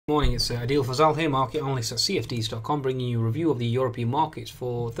Morning, it's Adil Fazal here, market analyst at CFDs.com, bringing you a review of the European markets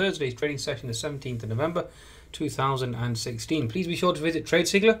for Thursday's trading session, the 17th of November 2016. Please be sure to visit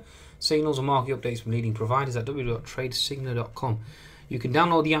TradeSignal, signals and market updates from leading providers at www.tradesignal.com. You can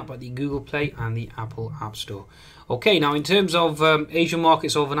download the app at the Google Play and the Apple App Store. Okay, now in terms of Asian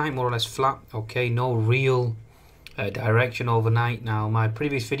markets overnight, more or less flat. Okay, no real direction overnight. Now, my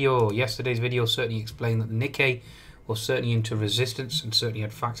previous video, or yesterday's video, certainly explained that the Nikkei was certainly into resistance and certainly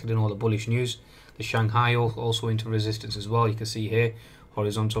had factored in all the bullish news. The Shanghai also into resistance as well. You can see here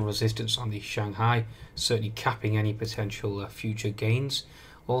horizontal resistance on the Shanghai, certainly capping any potential future gains.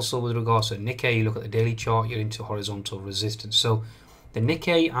 Also with regards to Nikkei, you look at the daily chart, you're into horizontal resistance. So the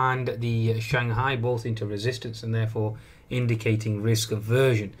Nikkei and the Shanghai both into resistance and therefore indicating risk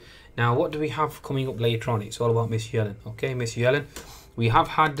aversion. Now, what do we have coming up later on? It's all about Miss Yellen. Okay, Miss Yellen. We have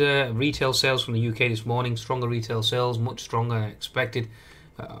had retail sales from the UK this morning, stronger retail sales, much stronger than expected,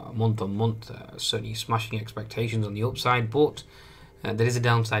 month on month, certainly smashing expectations on the upside, but there is a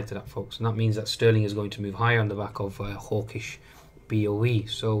downside to that, folks, and that means that sterling is going to move higher on the back of hawkish BOE.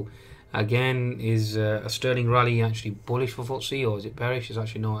 So again, is a sterling rally actually bullish for FTSE, or is it bearish? It's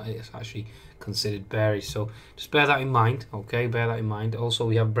actually not, it's actually considered bearish, so just bear that in mind. Okay, bear that in mind. Also,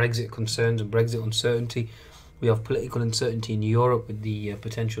 we have Brexit concerns and Brexit uncertainty. We have political uncertainty in Europe with the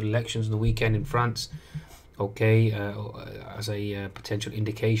potential elections on the weekend in France. Okay, as a potential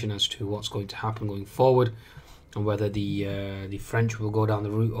indication as to what's going to happen going forward, and whether the French will go down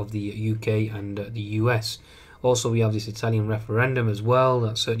the route of the UK and the US. Also, we have this Italian referendum as well.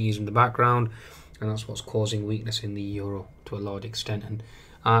 That certainly is in the background, and that's what's causing weakness in the euro to a large extent.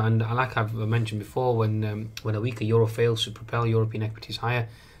 And like I've mentioned before, when a weaker euro fails to propel European equities higher,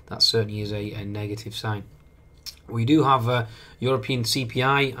 that certainly is a negative sign. We do have European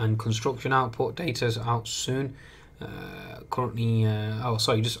CPI and construction output data out soon. Currently,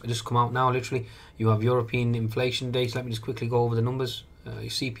 just come out now. Literally, you have European inflation data. Let me just quickly go over the numbers.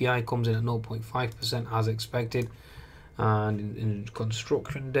 CPI comes in at 0.5% as expected, and in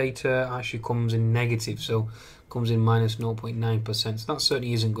construction data actually comes in negative, so comes in minus 0.9%. So that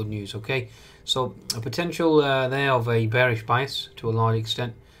certainly isn't good news. Okay, so a potential there of a bearish bias to a large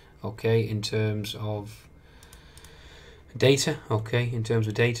extent. Okay, in terms of data. Okay, in terms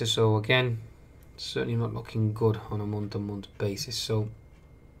of data, so again, certainly not looking good on a month-to-month basis. So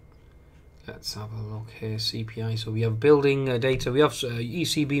let's have a look here. CPI. So we have building data. We have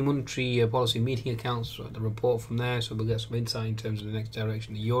ECB monetary policy meeting accounts. The report from there. So we'll get some insight in terms of the next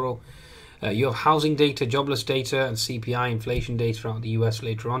direction of the euro. You have housing data, jobless data, and CPI inflation data out of the US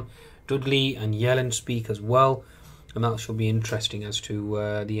later on. Dudley and Yellen speak as well, and that should be interesting as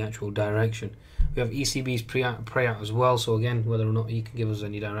to the actual direction. We have ECB's pre-out as well, so again, whether or not he can give us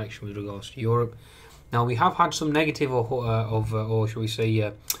any direction with regards to Europe. Now, we have had some negative or shall we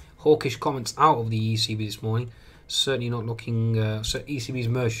say hawkish comments out of the ECB this morning. Certainly not looking. So ECB's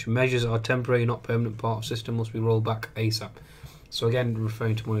measures are temporary, not permanent. Part of system must be rolled back ASAP. So again,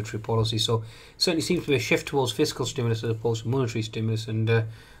 referring to monetary policy. So it certainly seems to be a shift towards fiscal stimulus as opposed to monetary stimulus, and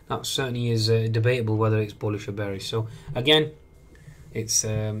that certainly is debatable whether it's bullish or bearish. So again, it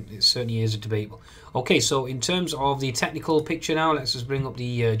certainly is debatable. Okay, so in terms of the technical picture now, let's just bring up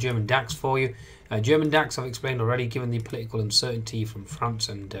the German DAX for you. German DAX, I've explained already, given the political uncertainty from France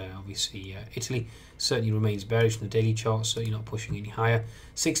and obviously Italy, certainly remains bearish in the daily chart, certainly not pushing any higher.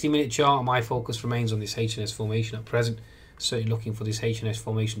 60-minute chart, my focus remains on this H&S formation at present. Certainly looking for this H&S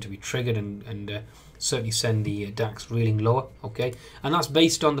formation to be triggered and certainly send the DAX reeling lower. Okay, and that's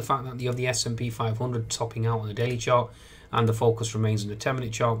based on the fact that you have the S&P 500 topping out on the daily chart, and the focus remains on the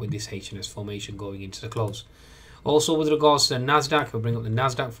 10-minute chart with this H&S formation going into the close. Also, with regards to the Nasdaq, I'll bring up the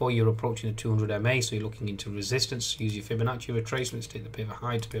Nasdaq for you. You're approaching the 200 MA, so you're looking into resistance. Use your Fibonacci retracements, take the pivot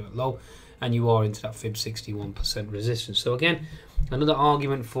high to pivot low, and you are into that Fib 61% resistance. So again, another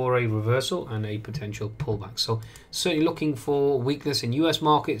argument for a reversal and a potential pullback. So certainly looking for weakness in US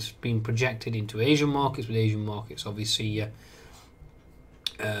markets being projected into Asian markets, with Asian markets obviously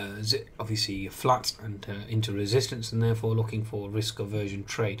flat and into resistance, and therefore looking for risk aversion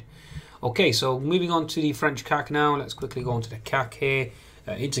trade. Okay, so moving on to the French CAC now. Let's quickly go on to the CAC here.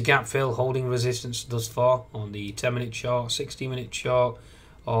 Into gap fill, holding resistance thus far on the 10-minute chart, 60-minute chart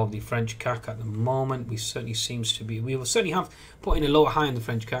of the French CAC at the moment. We will certainly have put in a lower high in the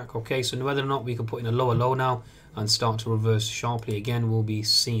French CAC. Okay, so whether or not we can put in a lower low now and start to reverse sharply again will be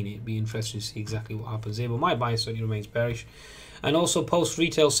seen. It'd be interesting to see exactly what happens here, but my bias certainly remains bearish. And also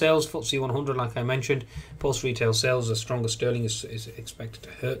post-retail sales, FTSE 100, like I mentioned, post-retail sales, a stronger sterling is expected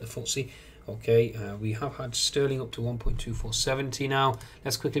to hurt the FTSE. Okay, we have had sterling up to 1.2470 now.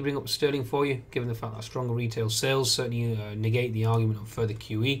 Let's quickly bring up sterling for you, given the fact that stronger retail sales certainly negate the argument of further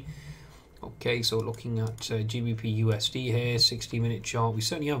QE. Okay, so looking at GBP USD here, 60-minute chart, we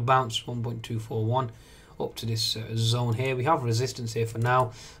certainly have bounced 1.241 up to this zone here. We have resistance here for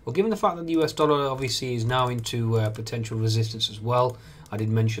now. Well, given the fact that the US dollar obviously is now into potential resistance as well, I did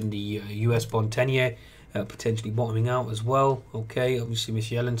mention the US bond 10-year potentially bottoming out as well. Okay, obviously Miss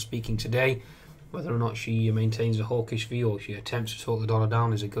Yellen speaking today. Whether or not she maintains a hawkish view or she attempts to talk the dollar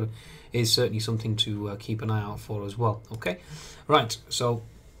down is certainly something to keep an eye out for as well. Okay, right, so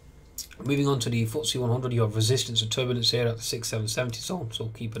moving on to the FTSE 100, you have resistance and turbulence here at the 6770 zone, so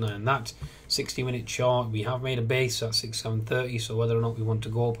keep an eye on that. 60-minute chart, we have made a base at 6730, so whether or not we want to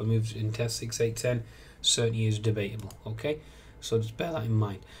go up and move and test 6810 certainly is debatable. Okay, so just bear that in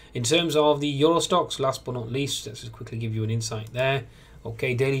mind. In terms of the Euro stocks, last but not least, let's just quickly give you an insight there.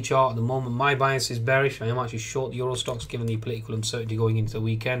 Okay, daily chart at the moment, my bias is bearish. I am actually short the Euro stocks given the political uncertainty going into the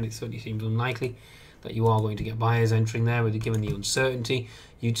weekend. It certainly seems unlikely that you are going to get buyers entering there, given the uncertainty.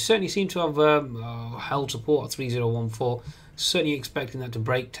 You certainly seem to have held support at 3014, certainly expecting that to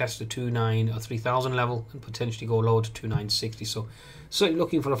break, test the 3000 level and potentially go lower to 2960. So certainly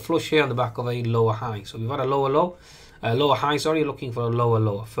looking for a flush here on the back of a lower high. So we've had a lower high, sorry, looking for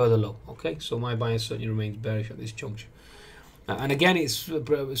a further low. Okay, so my bias certainly remains bearish at this juncture. And again, it's sort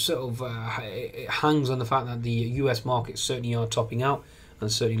of it hangs on the fact that the US markets certainly are topping out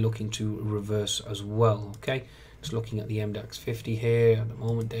and certainly looking to reverse as well. Okay, just looking at the MDAX 50 here at the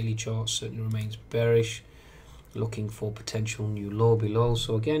moment, daily chart certainly remains bearish, looking for potential new low below.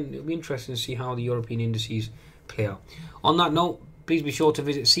 So again, it'll be interesting to see how the European indices play out. On that note, please be sure to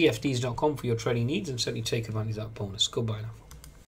visit cfds.com for your trading needs and certainly take advantage of that bonus. Goodbye now.